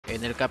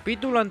En el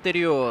capítulo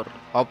anterior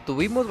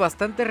obtuvimos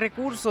bastantes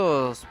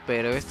recursos,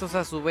 pero estos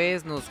a su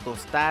vez nos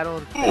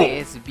costaron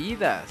 3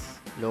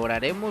 vidas.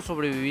 ¿Lograremos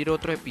sobrevivir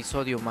otro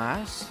episodio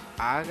más?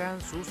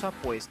 Hagan sus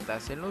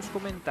apuestas en los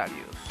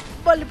comentarios.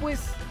 Vale, pues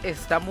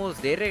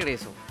estamos de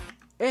regreso.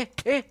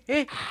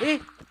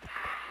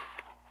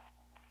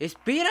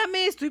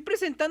 Espérame, estoy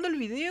presentando el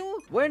video.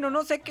 Bueno,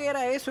 no sé qué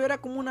era eso, era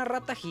como una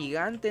rata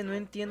gigante. No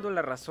entiendo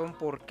la razón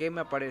por qué me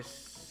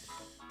aparece.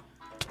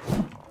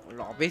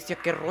 La bestia,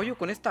 qué rollo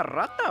con esta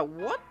rata,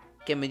 what?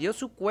 Que me dio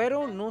su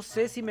cuero, no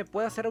sé si me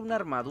puede hacer una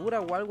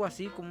armadura o algo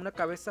así, como una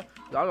cabeza.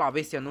 Ah, la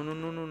bestia, no.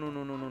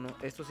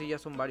 Estos sí ya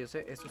son varios,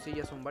 estos sí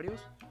ya son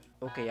varios.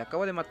 Ok,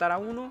 acabo de matar a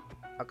uno,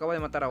 acabo de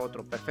matar a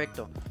otro,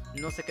 perfecto.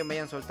 No sé qué me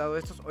hayan soltado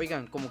estos.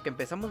 Oigan, como que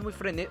empezamos muy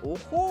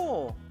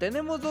 ¡ojo!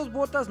 Tenemos 2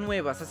 botas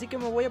nuevas, así que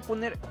me voy a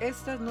poner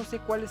estas. No sé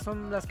cuáles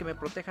son las que me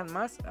protejan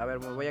más. A ver,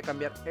 me voy a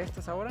cambiar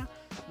estas ahora.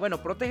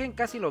 Bueno, protegen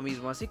casi lo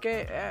mismo, así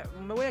que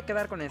me voy a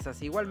quedar con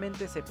estas.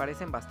 Igualmente se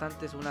parecen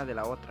bastantes una de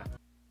la otra.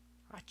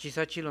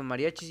 Chisachi, los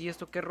mariachis, ¿y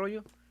esto qué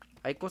rollo?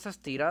 Hay cosas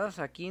tiradas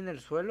aquí en el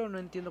suelo, no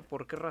entiendo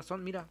por qué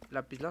razón. Mira,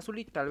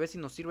 lapislázuli, tal vez si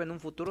nos sirve en un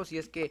futuro, si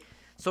es que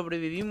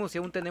sobrevivimos y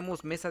aún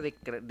tenemos mesa de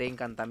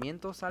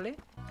encantamiento, ¿sale?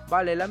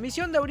 Vale, la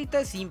misión de ahorita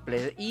es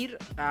simple, ir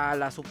a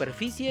la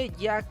superficie,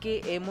 ya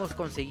que hemos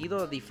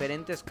conseguido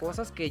diferentes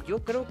cosas que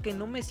yo creo que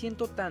no me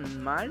siento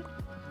tan mal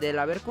del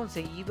haber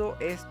conseguido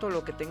esto,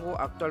 lo que tengo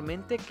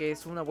actualmente, que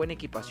es una buena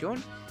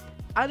equipación.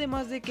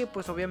 Además de que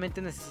pues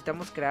obviamente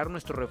necesitamos crear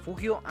nuestro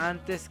refugio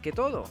antes que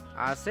todo.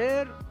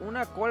 Hacer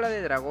una cola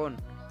de dragón,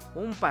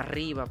 un para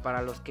arriba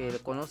para los que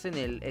conocen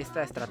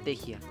esta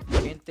estrategia.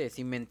 Gente,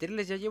 sin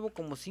mentirles, ya llevo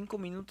como 5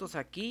 minutos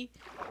aquí.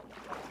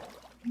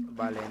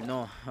 Vale,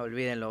 no,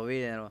 olvídenlo.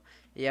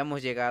 Ya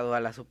hemos llegado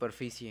a la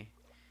superficie.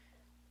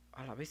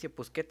 A la bestia,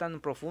 pues qué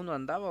tan profundo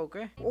andaba o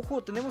qué.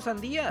 ¡Ojo! Tenemos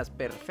sandías.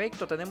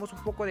 Perfecto, tenemos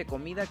un poco de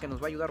comida que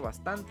nos va a ayudar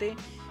bastante.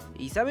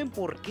 ¿Y saben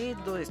por qué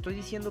estoy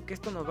diciendo que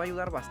esto nos va a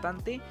ayudar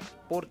bastante?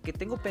 Porque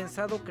tengo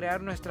pensado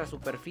crear nuestra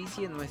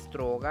superficie,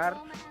 nuestro hogar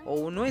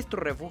o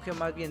nuestro refugio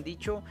más bien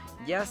dicho,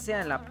 ya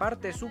sea en la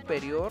parte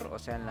superior, o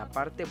sea en la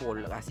parte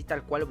así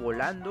tal cual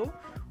volando,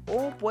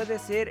 o puede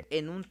ser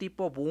en un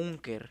tipo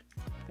búnker.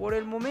 Por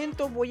el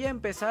momento voy a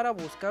empezar a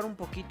buscar un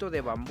poquito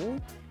de bambú.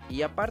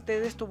 Y aparte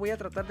de esto voy a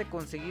tratar de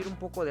conseguir un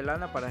poco de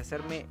lana para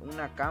hacerme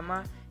una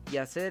cama y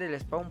hacer el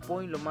spawn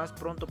point lo más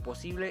pronto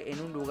posible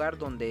en un lugar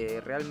donde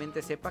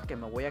realmente sepa que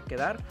me voy a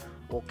quedar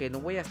o que no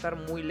voy a estar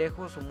muy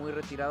lejos o muy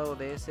retirado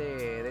de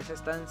esa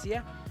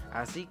estancia.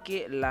 Así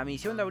que la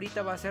misión de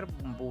ahorita va a ser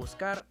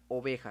buscar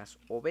ovejas.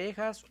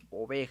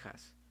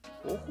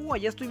 Ojo,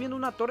 allá estoy viendo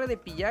una torre de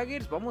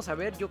pillagers. Vamos a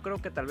ver, yo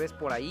creo que tal vez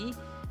por ahí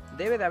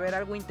debe de haber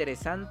algo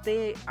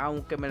interesante,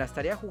 aunque me la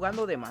estaría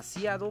jugando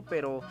demasiado,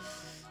 pero...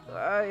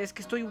 es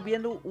que estoy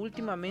viendo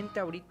últimamente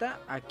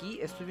ahorita aquí,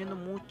 estoy viendo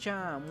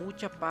mucha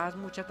paz,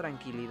 mucha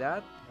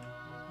tranquilidad.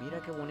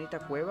 Mira qué bonita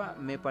cueva,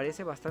 me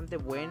parece bastante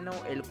bueno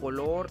el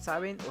color,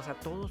 ¿saben? O sea,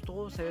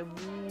 todo se ve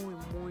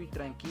muy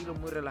tranquilo,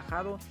 muy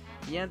relajado.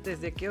 Y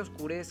antes de que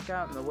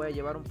oscurezca me voy a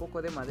llevar un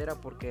poco de madera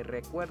porque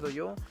recuerdo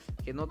yo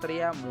que no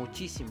traía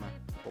muchísima.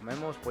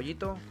 Comemos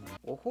pollito.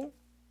 Ojo,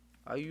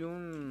 hay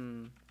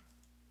un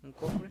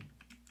cofre.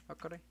 Ah,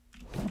 caray.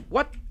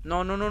 ¿What?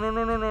 No.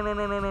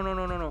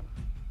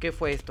 ¿Qué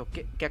fue esto?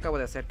 ¿Qué acabo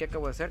de hacer? ¿Qué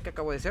acabo de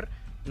hacer?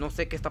 No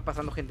sé qué está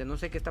pasando, gente. No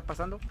sé qué está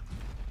pasando.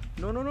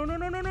 No. No.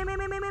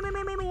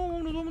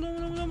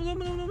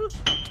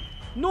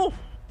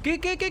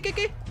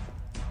 ¿Qué?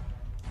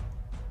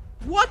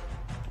 What?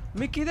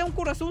 Me quedé a un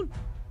corazón.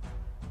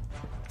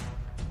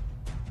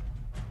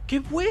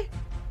 ¿Qué fue?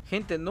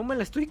 Gente, no me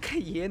la estoy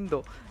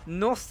creyendo.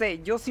 No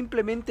sé, yo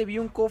simplemente vi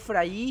un cofre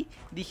ahí.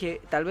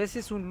 Dije, tal vez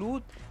es un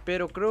loot,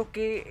 pero creo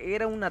que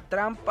era una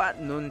trampa.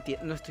 No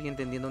estoy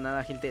entendiendo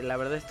nada, gente. La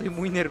verdad estoy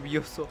muy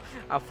nervioso.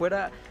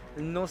 Afuera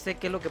no sé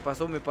qué es lo que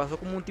pasó. Me pasó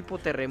como un tipo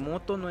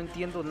terremoto. No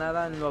entiendo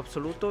nada en lo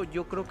absoluto.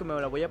 Yo creo que me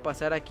la voy a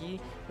pasar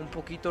aquí un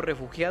poquito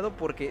refugiado,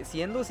 porque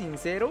siendo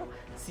sincero,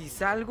 si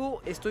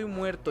salgo estoy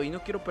muerto y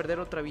no quiero perder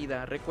otra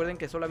vida. Recuerden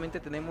que solamente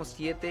tenemos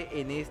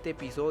 7 en este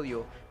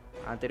episodio.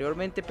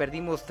 Anteriormente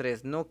perdimos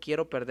 3, no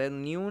quiero perder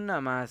ni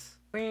una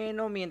más.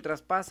 Bueno,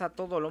 mientras pasa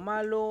todo lo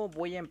malo,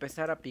 voy a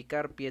empezar a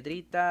picar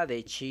piedrita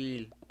de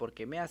chill,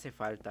 porque me hace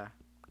falta.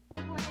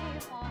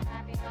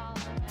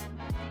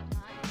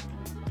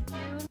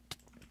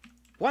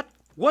 What?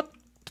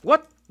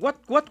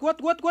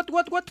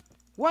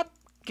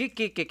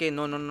 ¿Qué?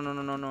 No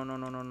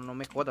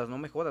me jodas.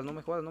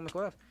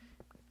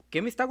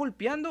 ¿Qué me está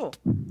golpeando?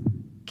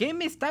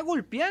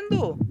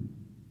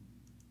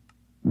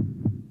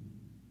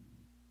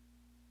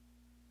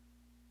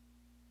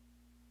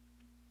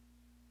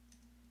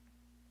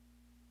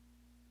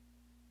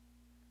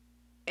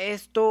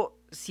 Esto,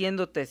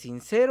 siéndote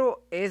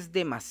sincero, es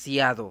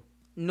demasiado.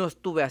 No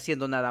estuve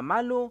haciendo nada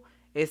malo.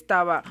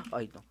 Estaba...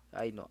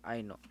 Ay no.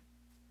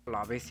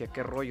 La bestia,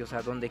 qué rollo. O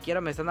sea, donde quiera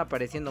me están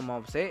apareciendo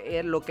mobs,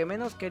 lo que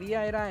menos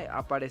quería era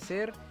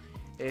aparecer...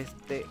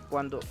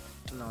 cuando...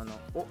 No.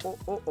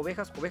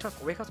 Ovejas. ¿Puedo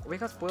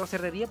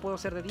hacer de día?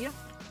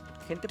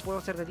 Gente, puedo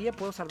hacer de día,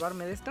 puedo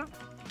salvarme de esta.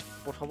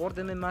 Por favor,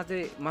 denme más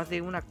de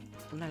una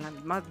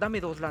lana. Dame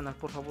 2 lanas,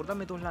 por favor,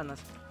 dame 2 lanas.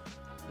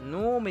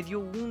 No, me dio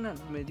una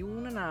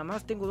nada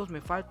más. Tengo 2,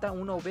 me falta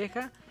una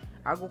oveja.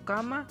 Hago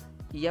cama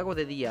y hago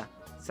de día.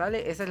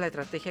 ¿Sale? Esa es la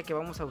estrategia que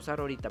vamos a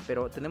usar ahorita.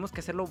 Pero tenemos que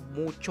hacerlo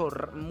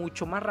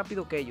mucho más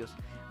rápido que ellos.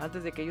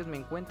 Antes de que ellos me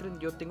encuentren,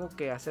 yo tengo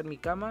que hacer mi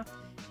cama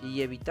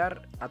y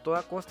evitar a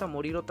toda costa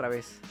morir otra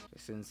vez.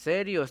 ¿Es en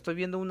serio? ¿Estoy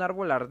viendo un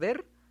árbol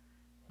arder?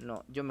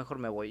 No, yo mejor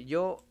me voy.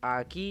 Yo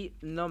aquí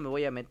no me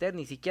voy a meter,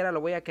 ni siquiera lo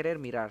voy a querer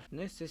mirar.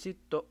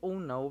 Necesito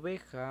una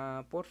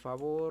oveja, por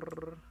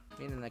favor.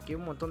 Miren, aquí hay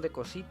un montón de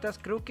cositas.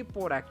 Creo que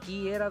por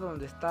aquí era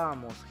donde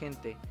estábamos,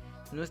 gente.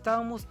 No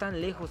estábamos tan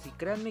lejos y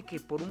créanme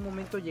que por un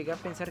momento llegué a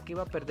pensar que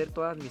iba a perder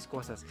todas mis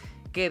cosas.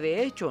 Que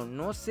de hecho,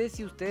 no sé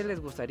si a ustedes les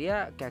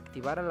gustaría que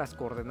activara las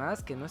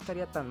coordenadas, que no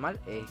estaría tan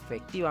mal.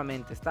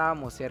 Efectivamente,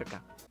 estábamos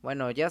cerca.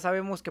 Bueno, ya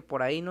sabemos que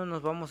por ahí no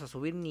nos vamos a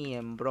subir ni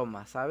en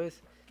broma,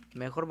 ¿sabes?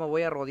 Mejor me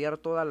voy a rodear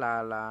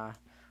toda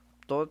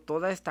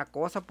toda esta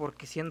cosa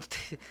porque siéndote...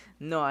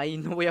 No, ahí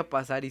no voy a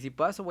pasar y si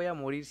paso voy a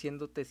morir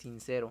siéndote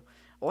sincero.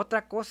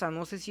 Otra cosa,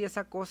 no sé si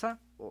esa cosa...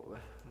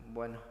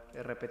 Bueno,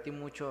 repetí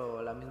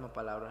mucho la misma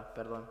palabra,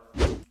 perdón.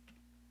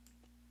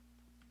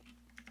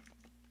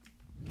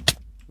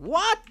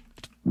 ¿What?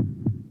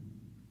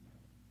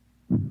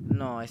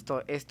 No,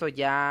 esto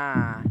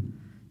ya...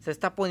 Se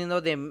está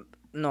poniendo de...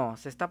 No,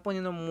 se está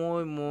poniendo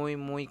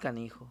muy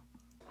canijo.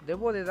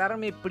 Debo de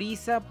darme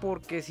prisa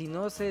porque si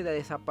no se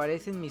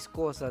desaparecen mis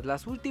cosas.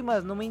 Las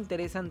últimas no me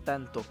interesan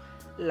tanto.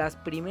 Las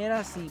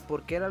primeras sí,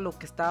 porque era lo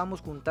que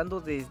estábamos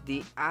juntando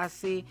desde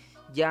hace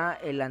ya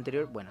el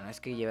anterior. Bueno, no es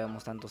que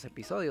llevemos tantos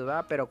episodios,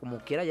 ¿verdad? Pero como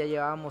quiera ya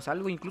llevábamos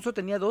algo. Incluso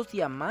tenía 2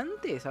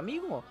 diamantes,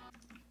 amigo.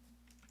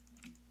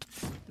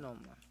 No,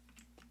 man.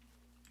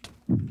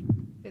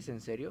 ¿Es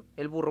en serio?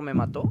 ¿El burro me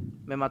mató?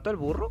 ¿Me mató el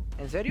burro?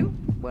 ¿En serio?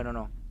 Bueno,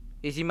 no.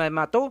 Y si me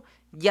mató,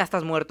 ya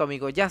estás muerto,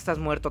 amigo. Ya estás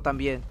muerto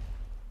también.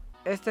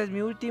 Esta es mi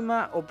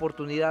última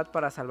oportunidad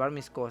para salvar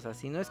mis cosas.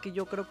 Si no es que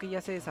yo creo que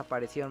ya se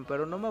desaparecieron,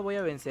 pero no me voy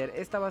a vencer.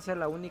 Esta va a ser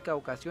la única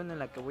ocasión en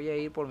la que voy a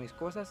ir por mis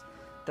cosas,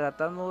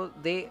 tratando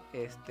de,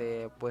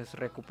 pues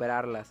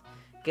recuperarlas.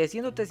 Que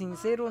siéndote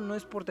sincero, no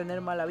es por tener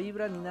mala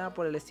vibra ni nada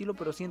por el estilo,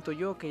 pero siento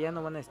yo que ya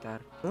no van a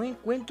estar. No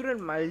encuentro el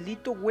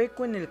maldito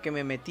hueco en el que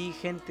me metí,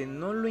 gente.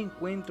 No lo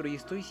encuentro y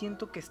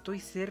siento que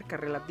estoy cerca,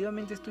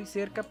 relativamente estoy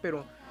cerca,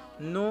 pero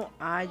no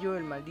hallo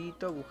el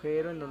maldito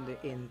agujero en donde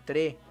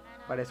entré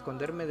para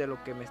esconderme de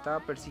lo que me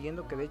estaba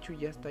persiguiendo, que de hecho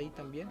ya está ahí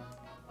también.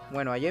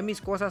 Bueno, hallé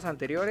mis cosas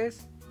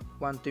anteriores,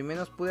 cuanto y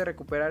menos pude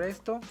recuperar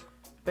esto,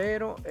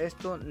 pero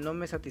esto no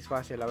me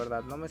satisface, la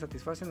verdad, no me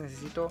satisface,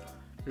 necesito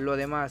lo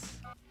demás.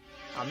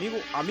 Amigo,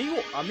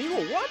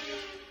 what?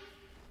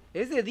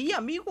 Es de día,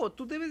 amigo,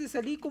 tú debes de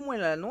salir como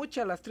en la noche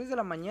a las 3 de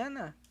la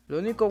mañana. Lo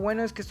único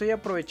bueno es que estoy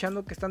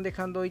aprovechando que están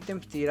dejando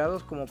ítems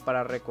tirados como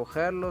para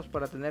recogerlos,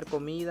 para tener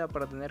comida,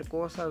 para tener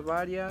cosas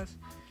varias.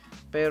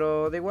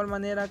 Pero de igual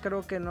manera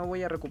creo que no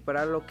voy a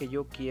recuperar lo que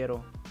yo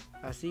quiero.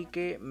 Así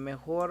que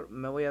mejor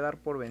me voy a dar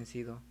por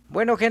vencido.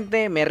 Bueno,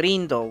 gente, me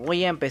rindo.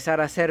 Voy a empezar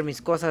a hacer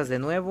mis cosas de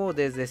nuevo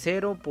desde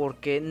cero.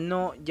 Porque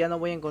ya no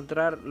voy a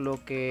encontrar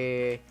lo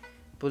que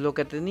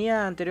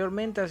tenía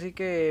anteriormente. Así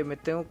que me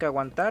tengo que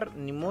aguantar.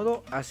 Ni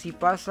modo, así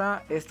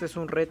pasa. Este es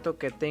un reto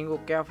que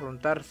tengo que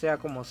afrontar sea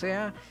como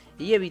sea.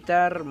 Y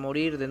evitar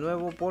morir de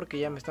nuevo porque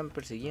ya me están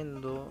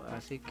persiguiendo.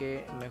 Así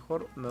que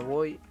mejor me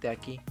voy de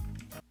aquí.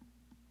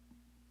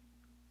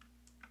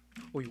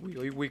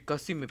 Uy,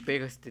 casi me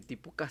pega este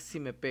tipo, casi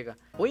me pega.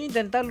 Voy a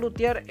intentar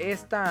lootear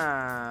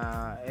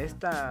esta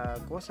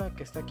cosa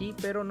que está aquí,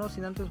 pero no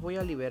sin antes voy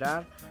a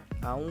liberar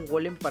a un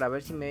golem para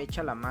ver si me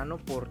echa la mano,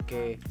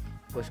 porque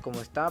pues como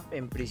está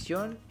en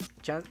prisión,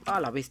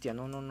 la bestia,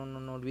 no,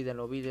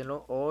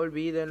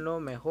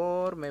 olvídenlo,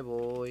 mejor me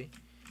voy.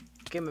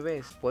 ¿Qué me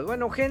ves? Pues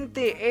bueno,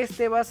 gente,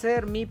 este va a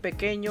ser mi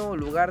pequeño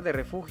lugar de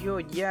refugio,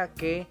 ya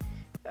que...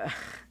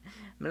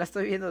 me la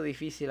estoy viendo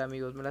difícil,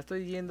 amigos. Me la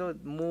estoy viendo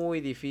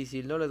muy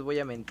difícil. No les voy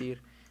a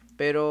mentir.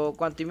 Pero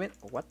cuanto y menos...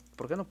 ¿What?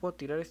 ¿Por qué no puedo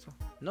tirar esto?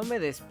 No me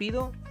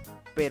despido,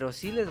 pero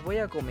sí les voy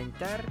a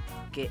comentar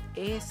que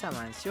esa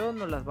mansión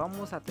nos las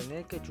vamos a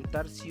tener que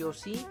chutar sí o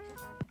sí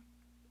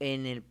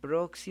en el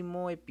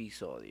próximo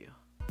episodio.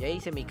 Ya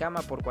hice mi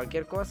cama por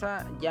cualquier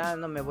cosa. Ya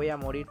no me voy a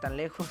morir tan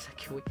lejos.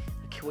 Aquí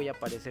voy a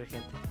aparecer,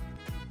 gente.